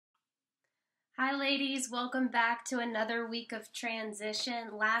Hi ladies, welcome back to another week of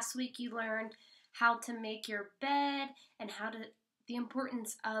transition. Last week you learned how to make your bed and the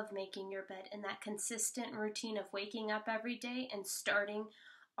importance of making your bed and that consistent routine of waking up every day and starting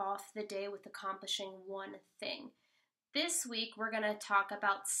off the day with accomplishing one thing. This week we're going to talk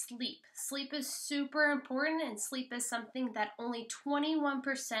about sleep. Sleep is super important, and sleep is something that only 21%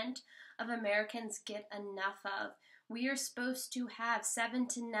 of Americans get enough of. We are supposed to have 7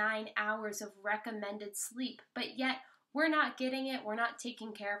 to 9 hours of recommended sleep, but yet we're not getting it. We're not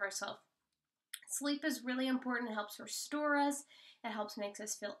taking care of ourselves. Sleep is really important. It helps restore us, it helps makes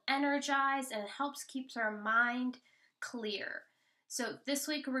us feel energized, and it helps keeps our mind clear. So this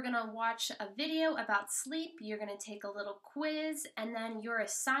week we're going to watch a video about sleep. You're going to take a little quiz, and then your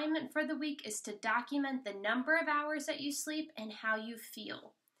assignment for the week is to document the number of hours that you sleep and how you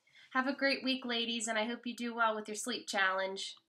feel. Have a great week, ladies, and I hope you do well with your sleep challenge.